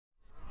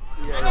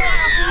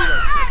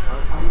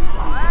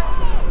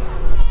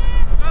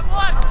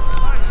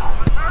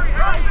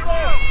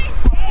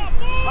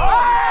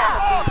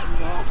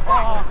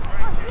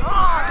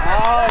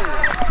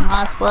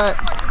work.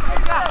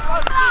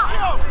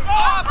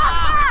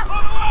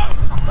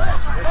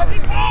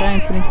 Go,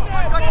 Anthony.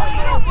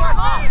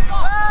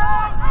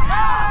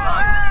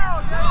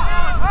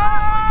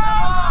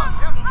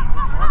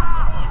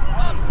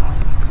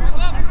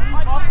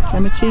 Go,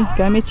 Mitchie.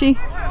 Go, Mitchie.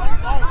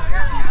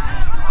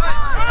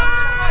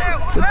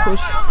 Good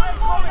push.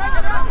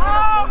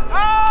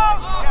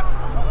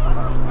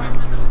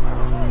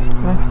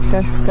 Go, go,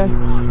 go.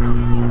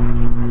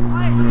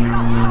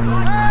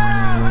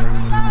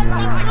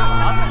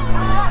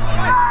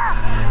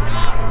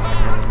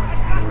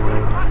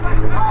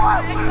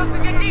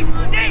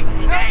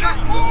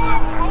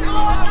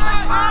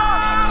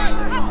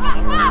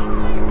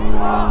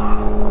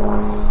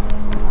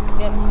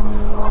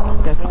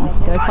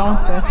 Go, Colin.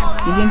 Go.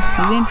 He's in.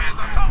 He's in.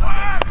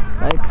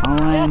 Go,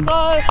 Colin.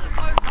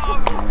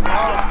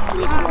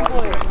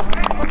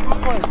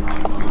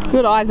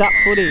 Good eyes up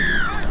footy.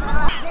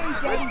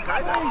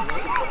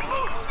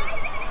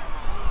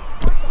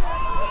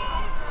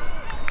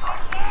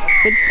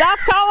 Good stuff,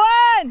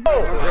 Colin! Go,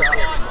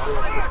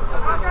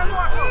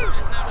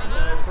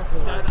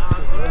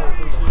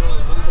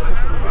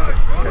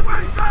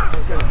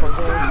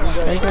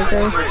 go, go.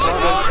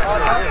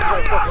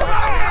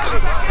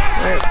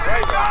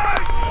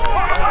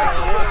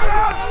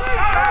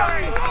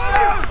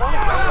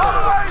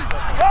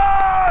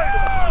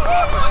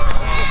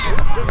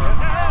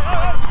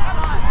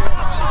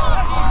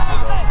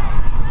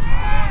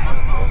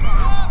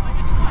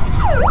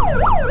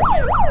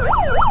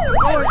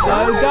 Go,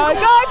 go,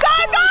 go, go,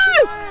 go!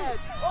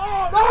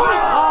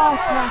 Oh,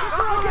 it's right.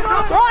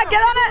 It's right,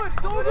 get on it!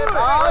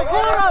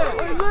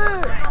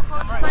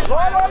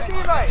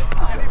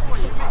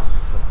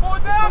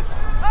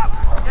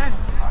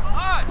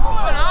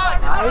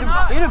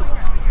 Hit him.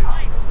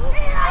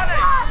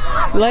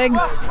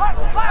 Legs.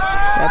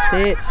 That's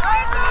it.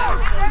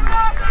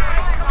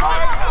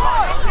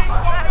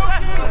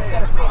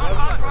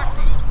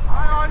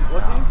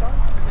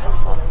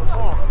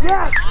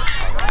 Yes!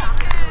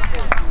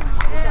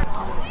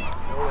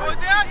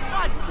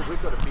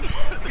 We've got a beat.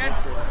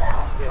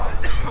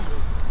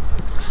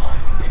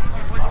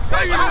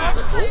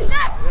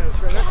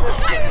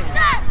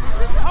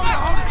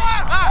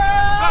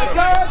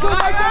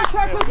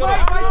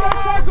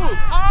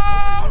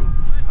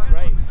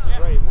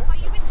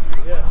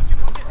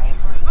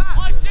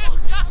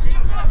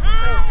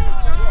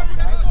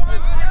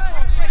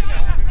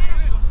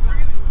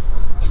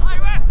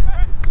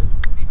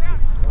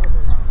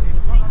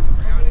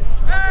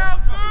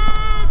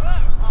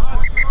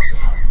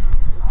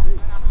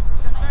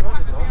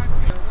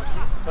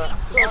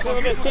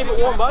 Just keep it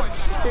warm, bud.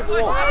 Just keep it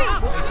warm.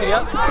 See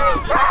up.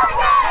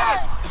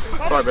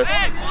 Sorry, bud.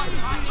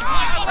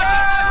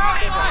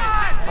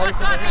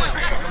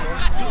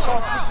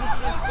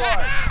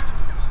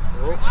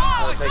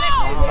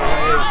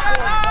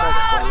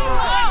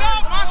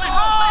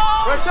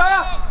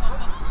 Pressure!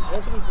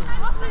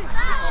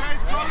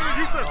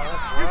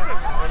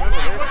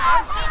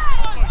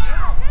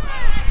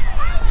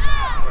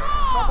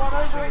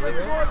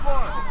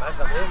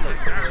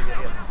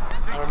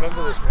 I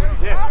remember this.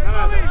 Yeah, no,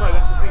 that's right.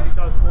 That's the thing he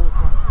does all the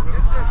time.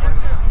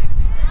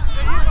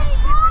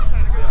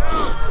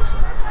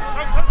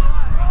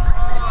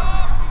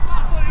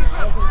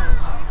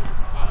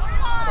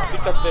 I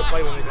think that's their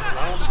play when they go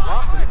down.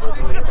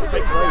 It's a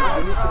big play.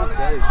 They need to be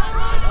guys.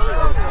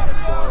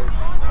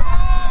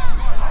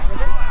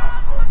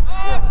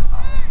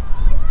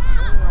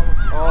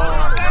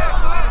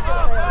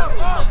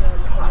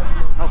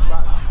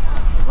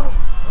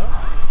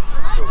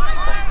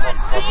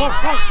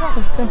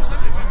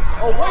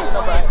 Oh,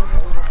 wait!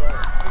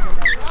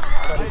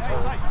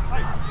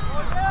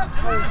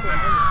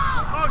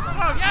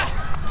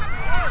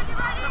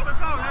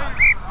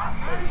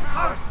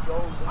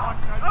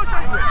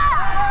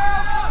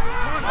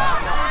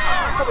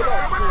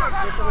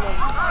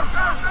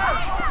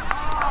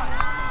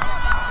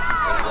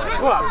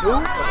 What,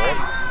 dude?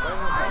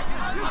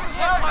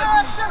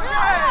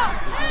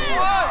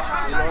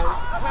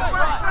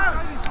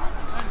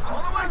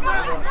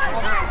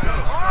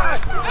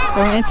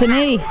 Go,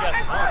 Anthony.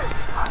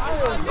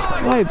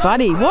 Whoa,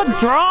 buddy. What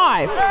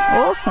drive.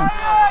 Awesome.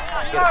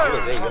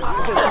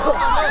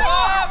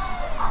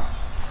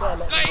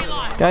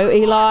 Go,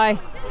 Eli.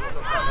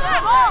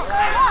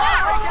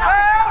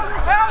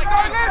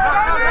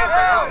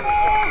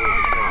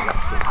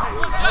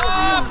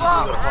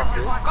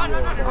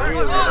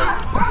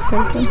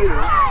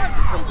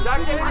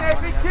 Jack, get in there,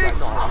 big kick.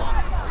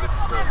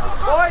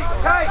 Boy,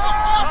 take.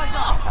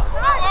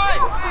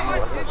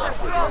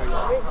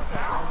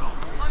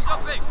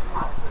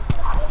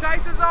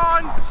 Chase is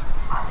on.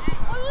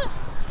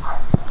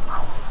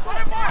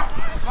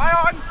 Play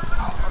on.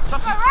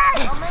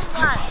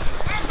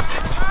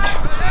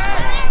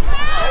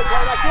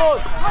 That's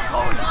yours.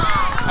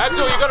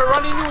 Abdul, you got to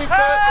run into him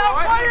first,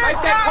 alright?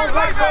 Make that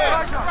contact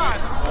first.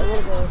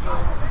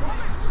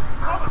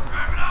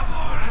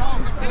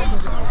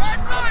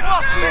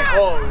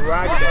 Oh,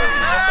 right.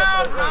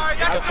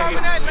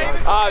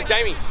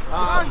 Jamie.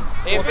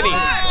 Anthony.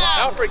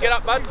 Alfred, get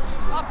up, bud.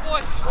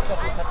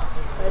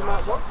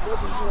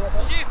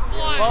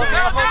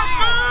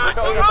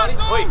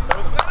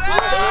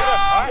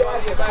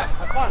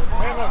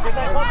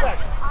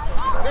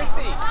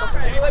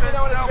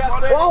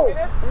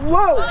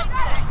 Whoa!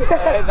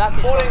 That's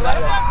morning left.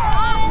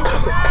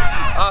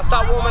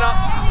 Start warming up,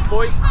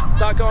 boys.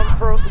 Start going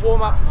for a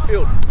warm up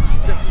field.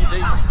 Except for you, G.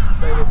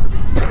 Stay there for a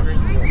bit.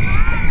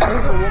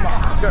 Warm up.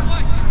 Let's go.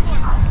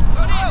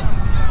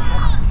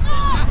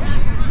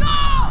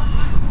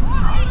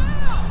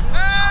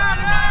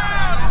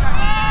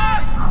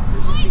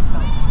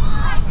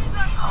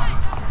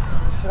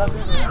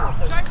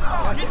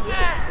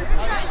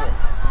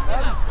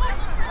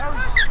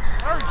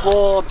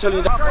 Oh, I'm telling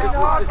you that.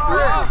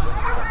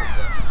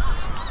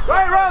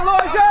 Great run,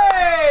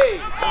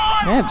 Logie!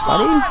 Yeah,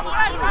 buddy.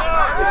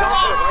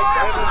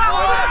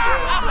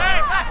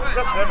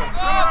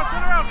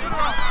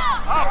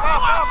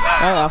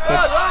 Go, Alfred.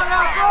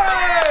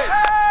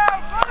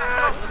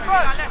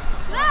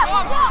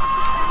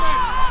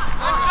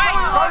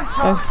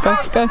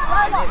 Go.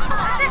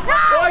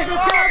 Boys,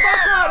 let's get our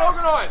back run,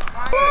 organised.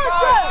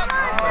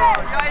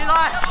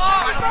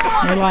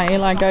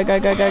 Eli, go.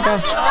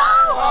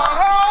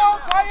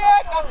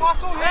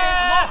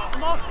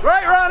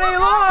 Great run,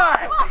 Eli!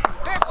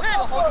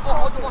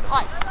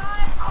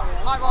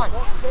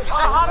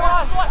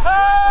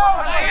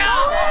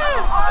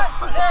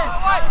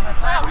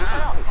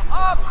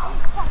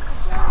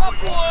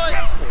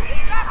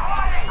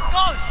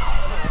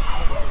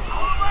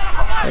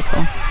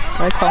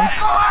 Go, Cole.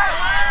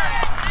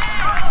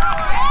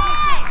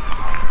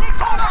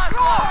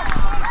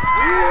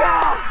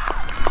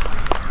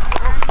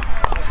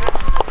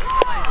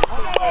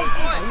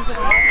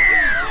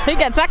 Who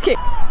gets that kick?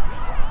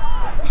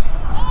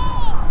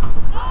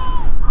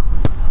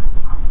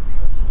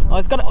 Oh,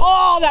 it's got it.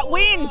 Oh, that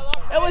wind!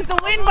 It was the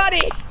wind,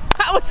 buddy!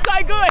 That was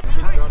so good!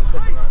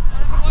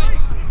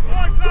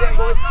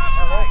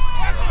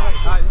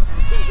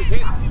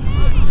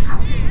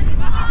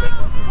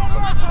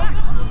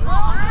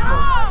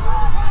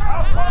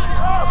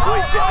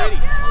 Boys, get ready.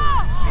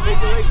 Keep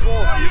your legs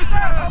warm.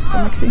 Go,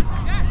 Maxie.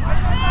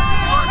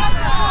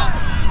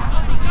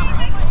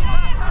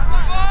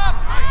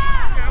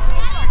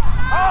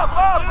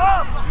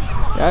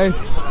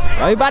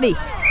 Go, buddy.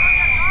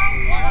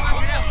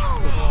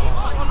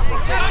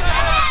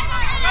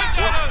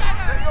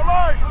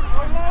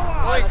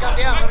 Boys, come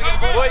down.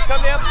 Boys,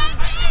 come down.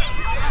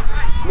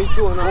 Me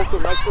too, and I want to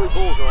right through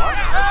balls, alright?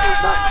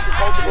 Just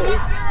hold the ball.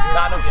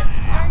 Nah, not yet.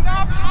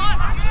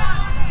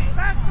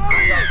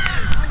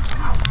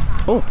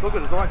 Oh. Look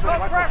at it, it's right through the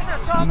right ball.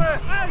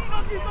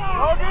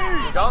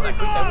 You're going that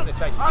quick, they wouldn't have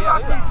chased you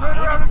down either.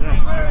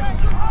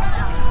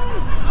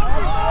 I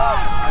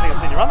think I've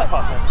seen you run that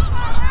fast, man.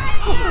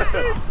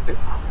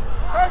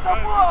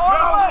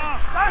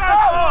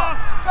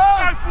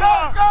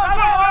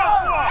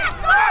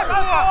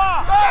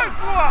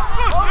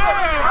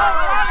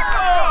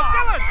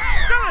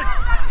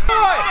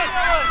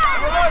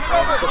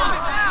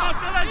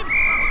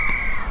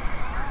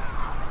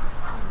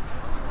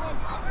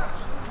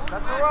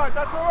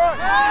 That's all right.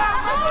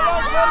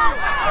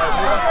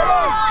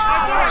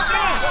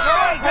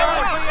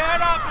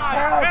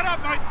 Head up,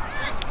 mate.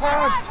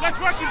 Let's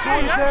work it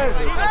through, yeah?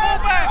 Keep the ball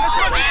back. Let's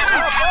work it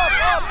through.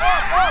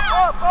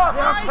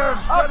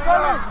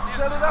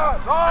 Set it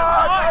out.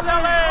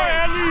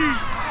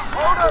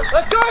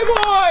 Let's go,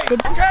 boys!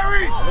 Good.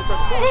 Harry!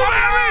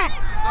 Harry!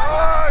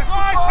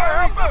 Nice,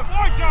 Harry!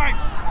 Boy,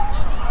 James!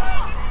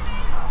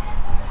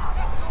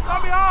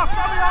 Dummy off!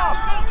 Up!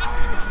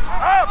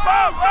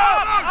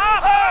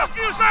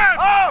 You said!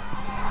 Up!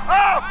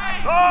 Nice!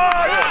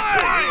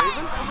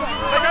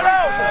 Take it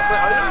out!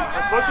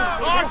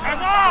 Nice,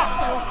 hands up!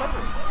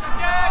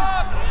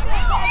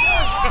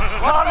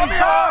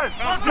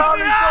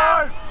 Charlie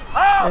time!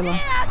 Up!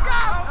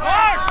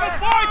 Nice, good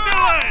boy,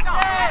 Dylan!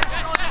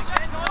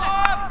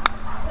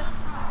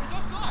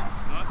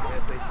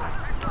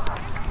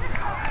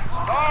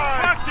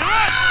 Back to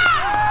it!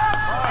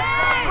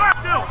 Back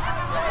to it! Go.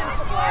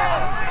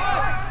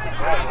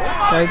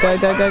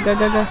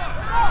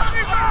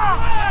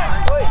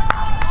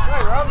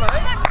 Great run,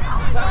 mate.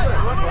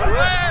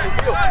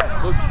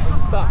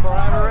 Start for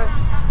Everest.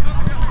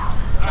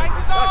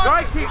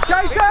 Great kick,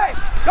 chase it!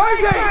 Go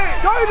deep!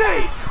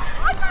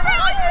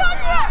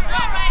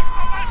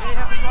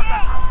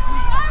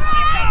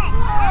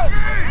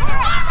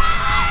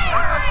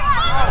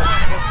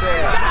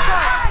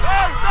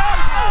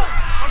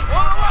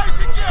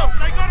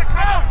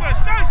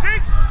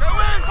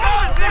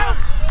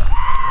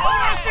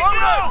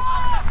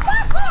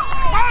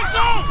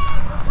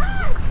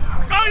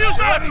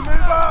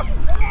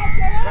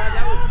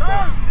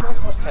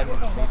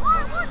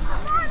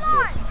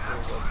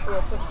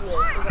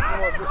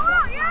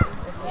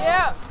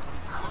 Yeah.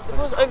 If it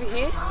was over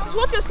here, just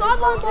watch your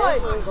sideline play.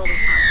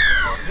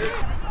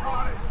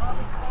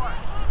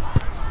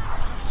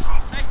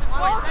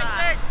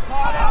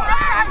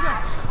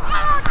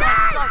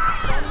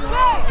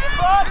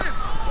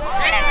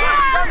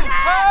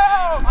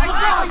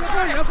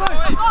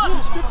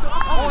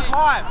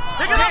 High! 5.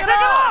 Pick it up, pick it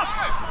up!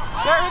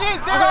 There it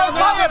is, there it is!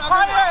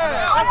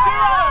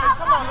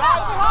 Come on,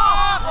 lads!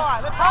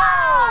 Right, let's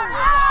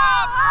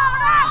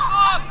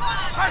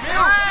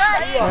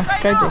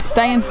Go,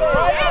 stay in. Go.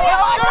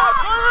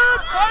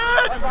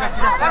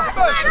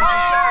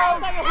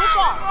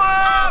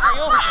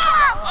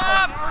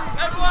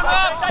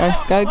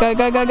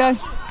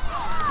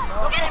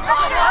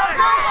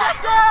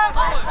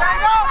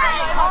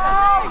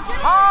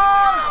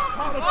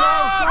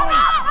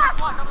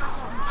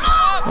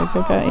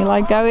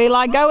 Go,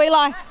 Eli, go,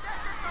 Eli.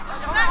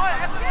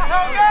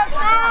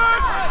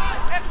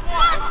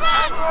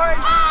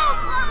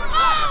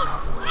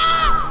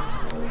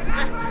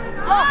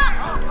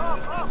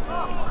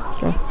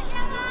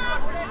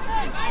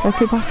 Go,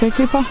 Cooper, go.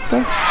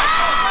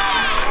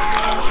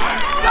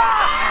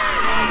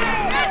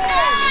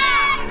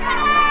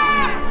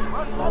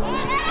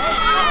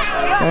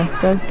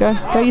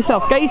 Go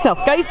yourself,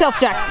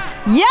 Jack.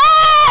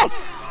 Yes!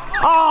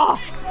 Oh!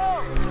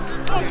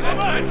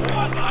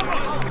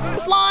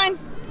 This line.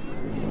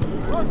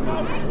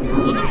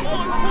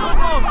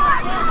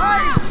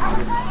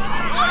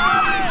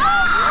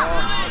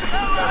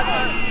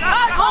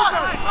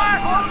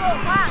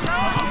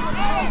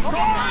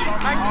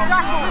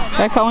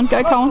 Go, Colin.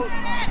 Go. Go.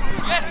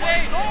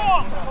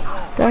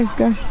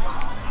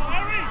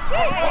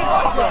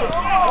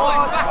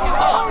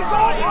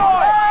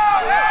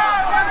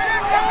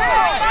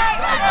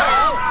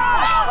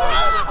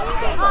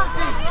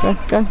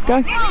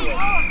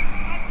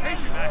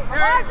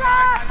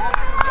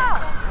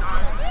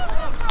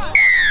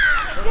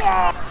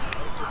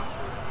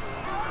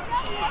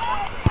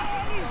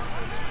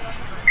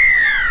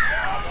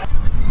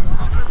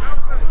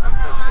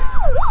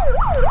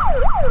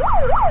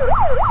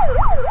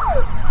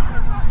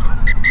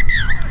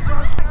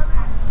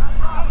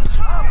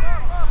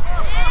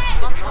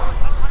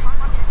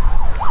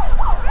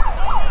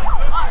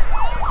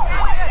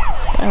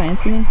 Go,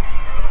 Anthony.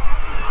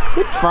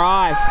 Good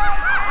drive.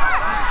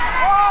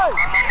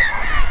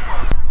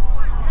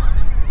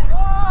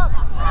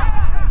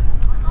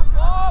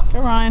 Go,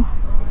 Ryan.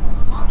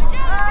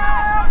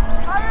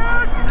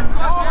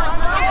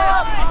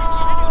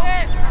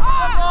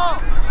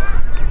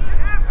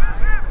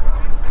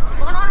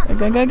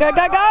 Go,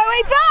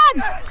 Ethan!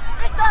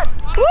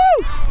 Woo!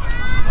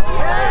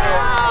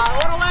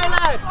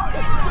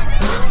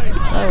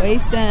 Oh,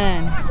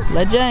 Ethan.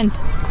 Legend.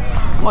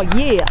 Oh,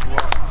 yeah.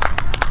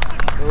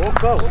 Is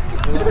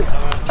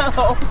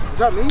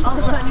that me? I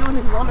was the only one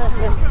who's on it.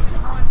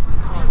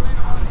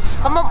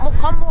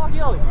 Come more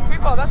here.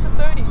 Cooper, that's a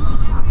 30.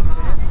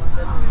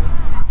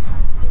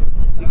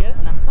 Did you get it?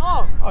 No.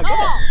 No. Oh, I got it.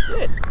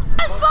 Good.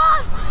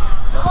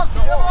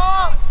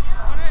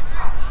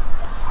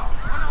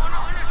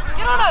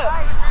 Get on it.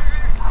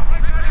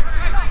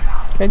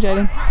 Okay,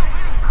 Jaden.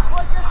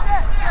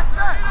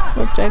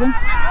 Look, Jaden.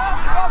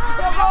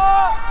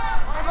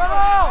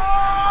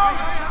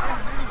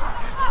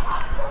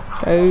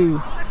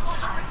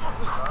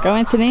 Go,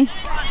 Anthony.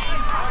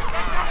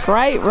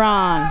 Great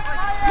run.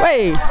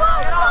 Wait,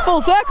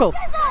 full circle.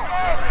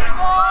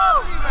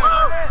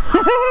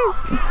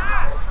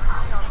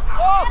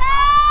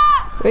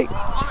 Wait.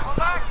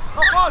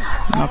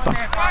 Knock on.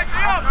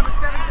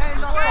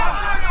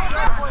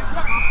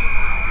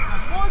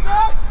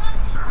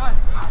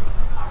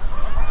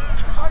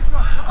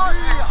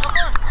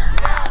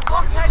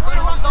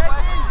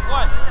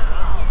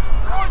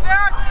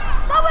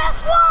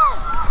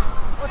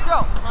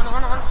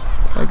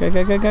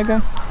 Go.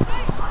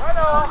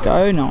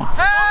 Go, Noah.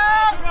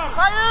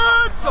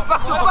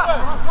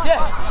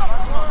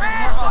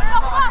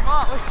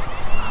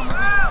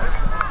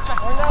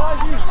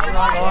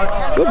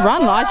 Good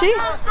run, Laji.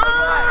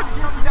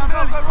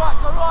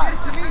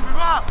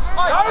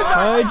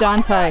 Go,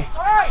 Dante.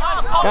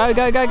 Go.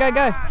 Go,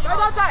 Dante.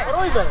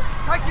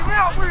 Take him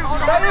out, Will. Come on,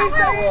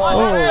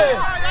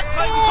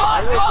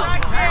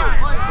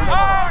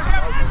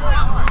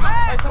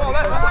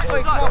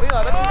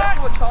 that's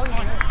exactly what Charlie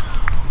did.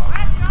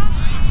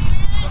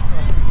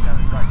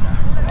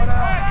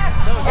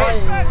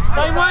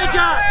 Same way,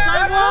 Jack!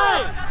 Same way!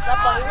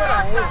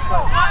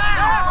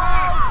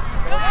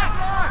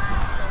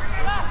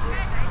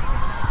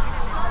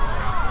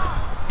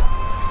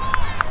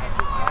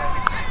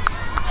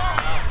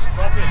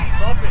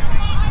 Stop it.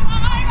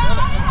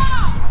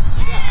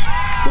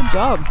 Good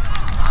job.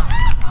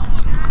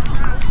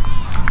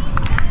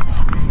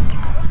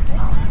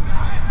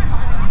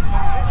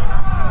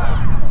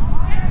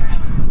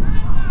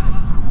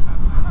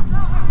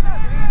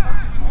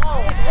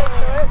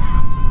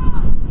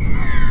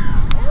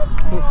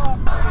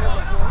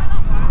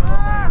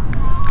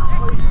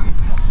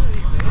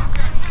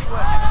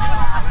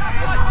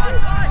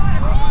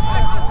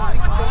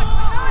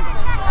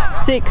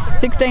 Six.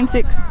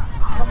 16-6.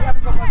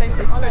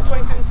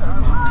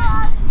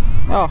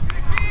 Oh.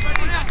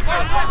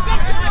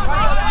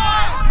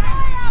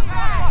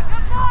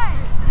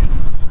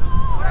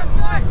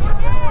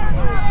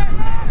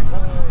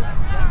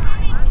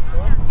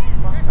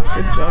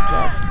 Good job,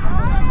 Jack.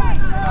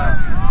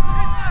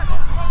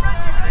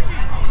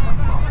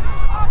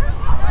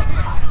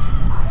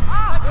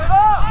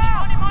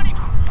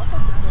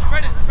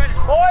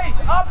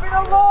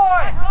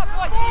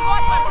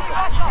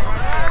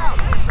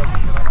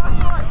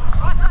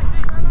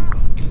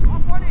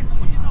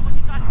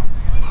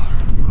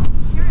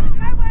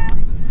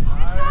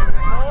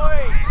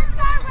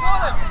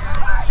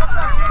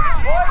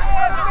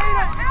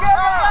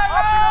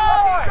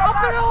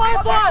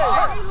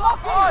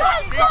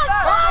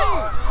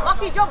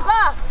 Jackie, jump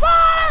back!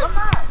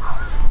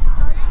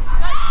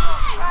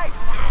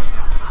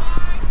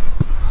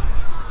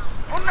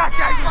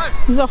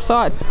 He's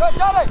offside.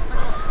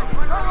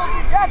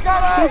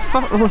 He's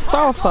so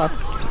offside.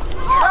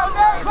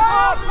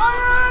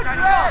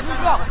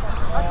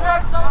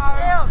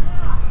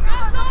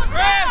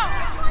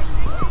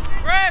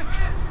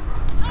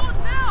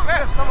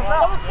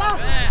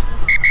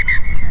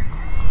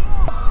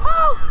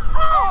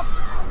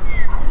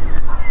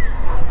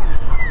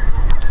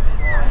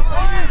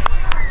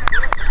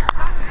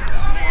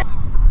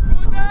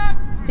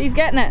 He's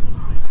getting it.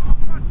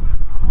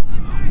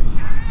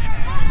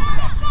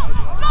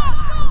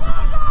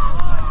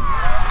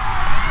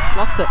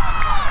 Lost it.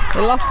 He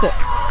lost it.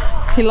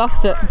 He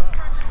lost it.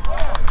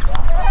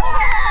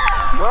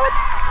 What?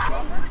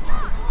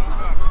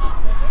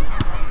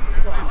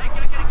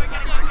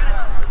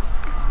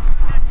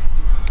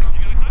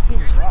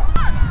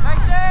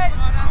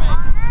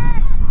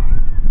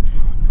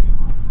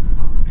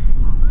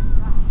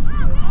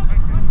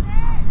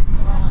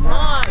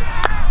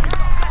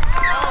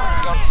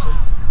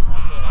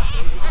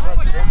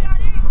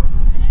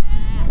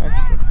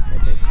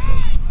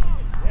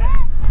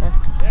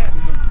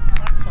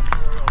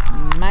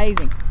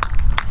 Amazing.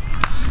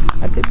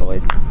 That's it,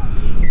 boys. You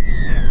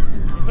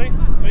see?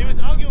 He was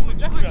arguing with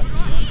Jackie about it.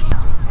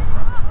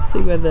 See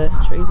where the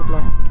trees are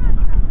blowing.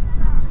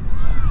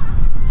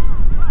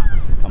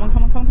 Come on,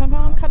 come on, come on, come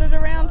on, cut it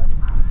around.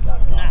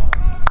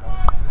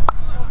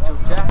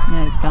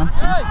 Yeah, he's gone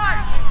soon.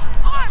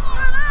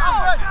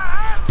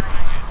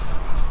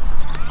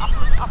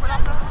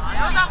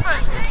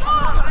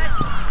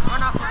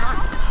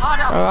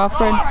 Go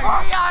Alfred.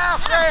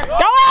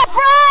 Go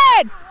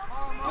Alfred!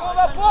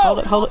 Hold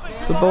it, hold it.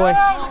 Good boy.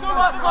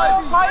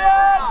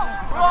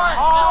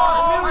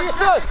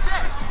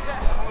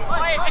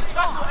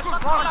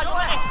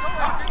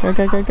 Go,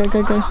 go, go, go,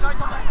 go, go.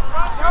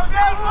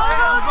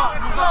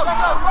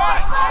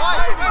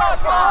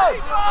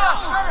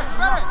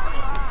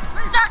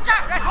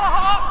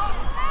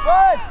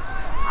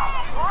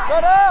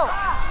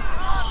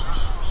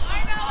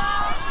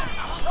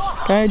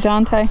 Go,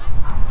 Dante.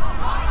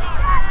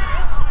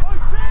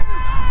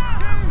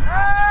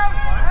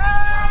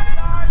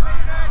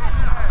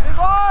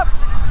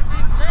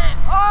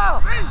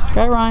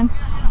 Go, Ryan.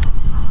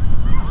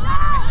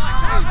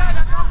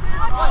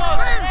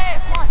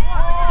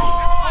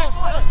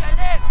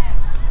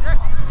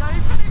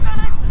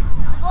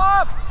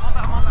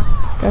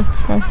 Go,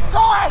 go.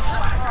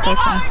 Go,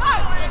 Sam.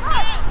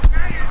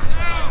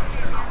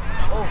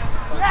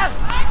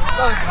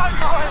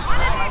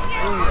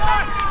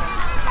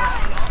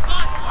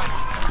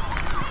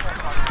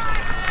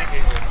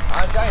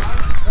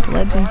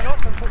 Legend.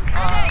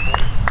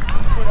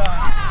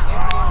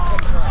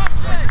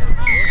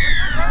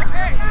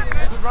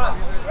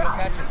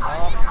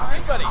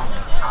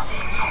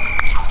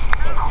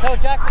 Tell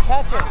Jack to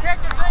catch it.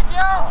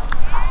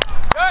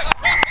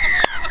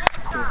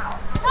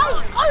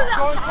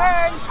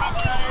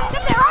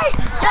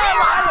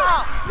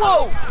 Whoa!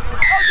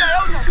 OJ!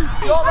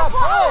 You're that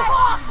ball!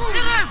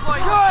 Get in, boy!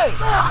 Good!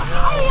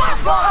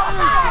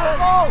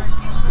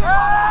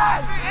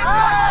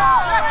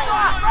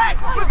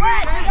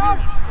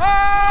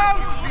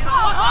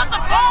 On the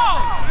ball!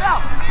 Now!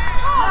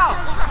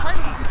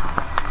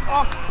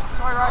 Oh,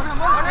 sorry, Ryan.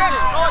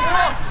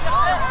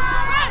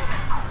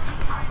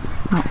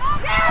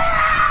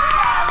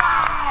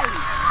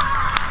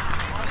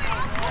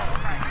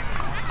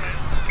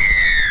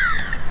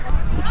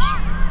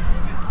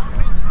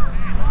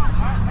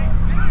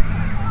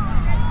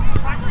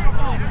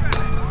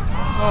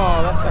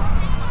 Oh, that sucks.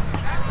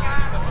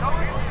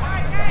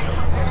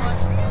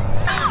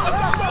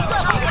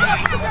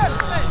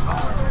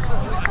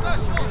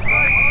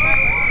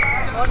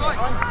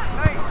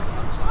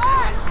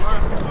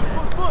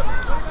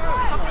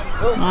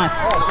 Nice.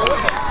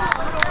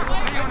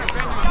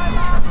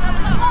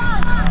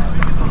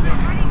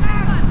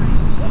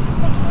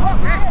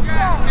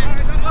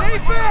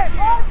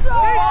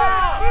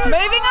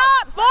 Moving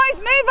up, boys,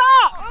 move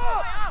up.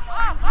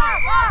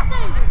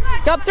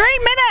 Got 3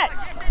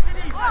 minutes.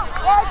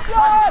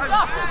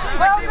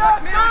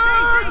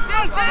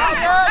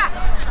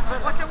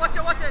 Watch it. Watch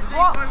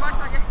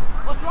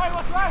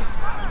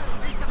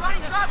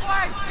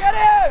right. Get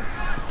him!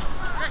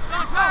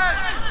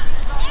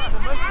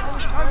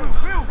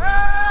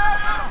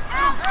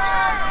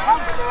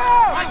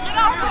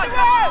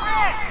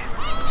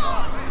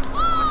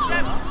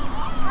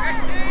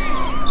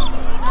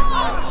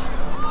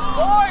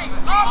 Boys,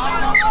 up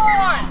in the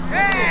line!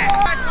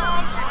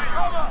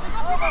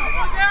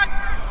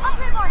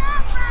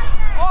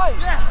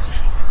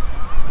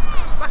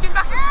 Back in.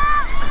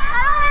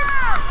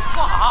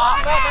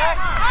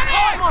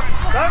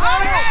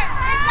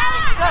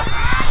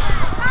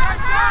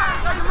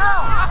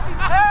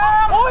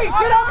 Boys,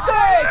 get up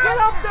there!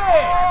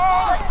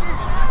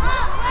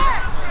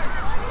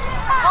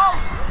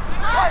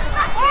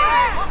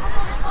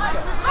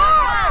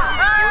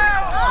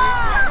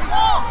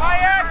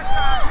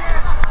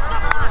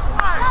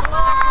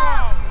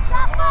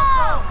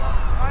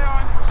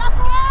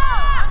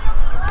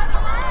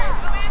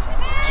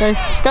 Go,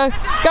 go,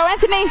 go,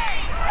 Anthony!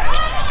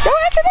 Go,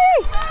 Anthony!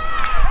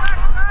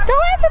 Go,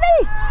 Anthony!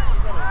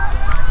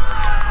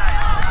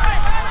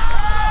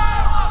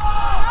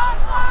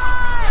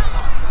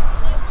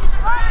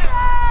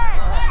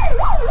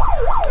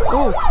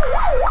 Ooh.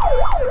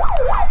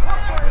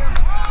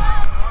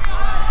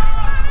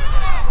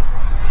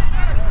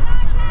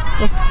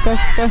 Go, go,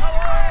 go.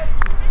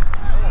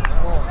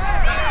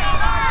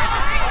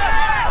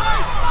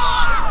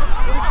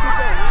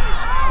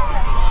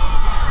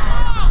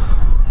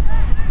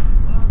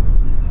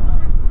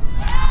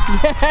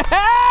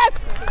 Yes!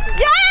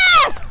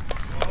 Yes!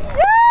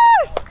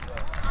 Yes!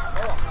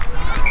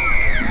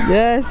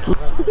 Yes! You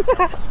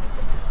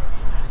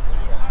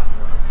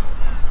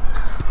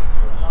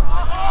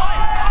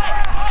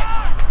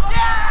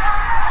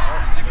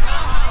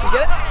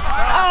get it?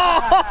 Oh!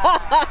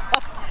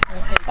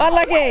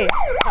 Unlucky!